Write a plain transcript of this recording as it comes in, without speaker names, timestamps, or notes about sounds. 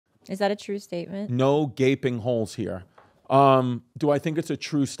Is that a true statement? No gaping holes here. Do I think it's a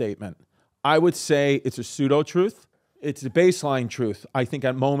true statement? I would say it's a pseudo-truth. It's a baseline truth. I think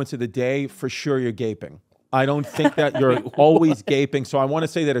at moments of the day, for sure, you're gaping. I don't think that you're always gaping. So I want to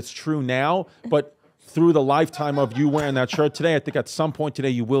say that it's true now, but through the lifetime of you wearing that shirt today, I think at some point today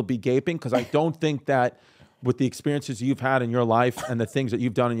you will be gaping, because I don't think that with the experiences you've had in your life and the things that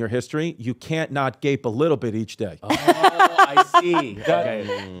you've done in your history, you can't not gape a little bit each day. Oh, I see.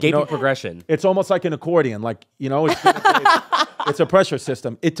 Okay. Gaping progression. It's almost like an accordion. Like, you know, it's a pressure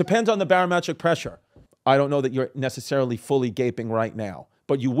system. It depends on the barometric pressure. I don't know that you're necessarily fully gaping right now,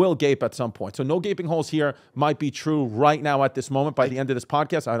 but you will gape at some point. So no gaping holes here might be true right now at this moment. By the end of this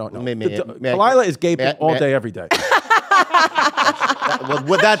podcast, I don't know. Kalila is gaping all day, every day.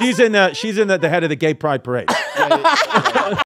 She's in the head of the Gay Pride Parade.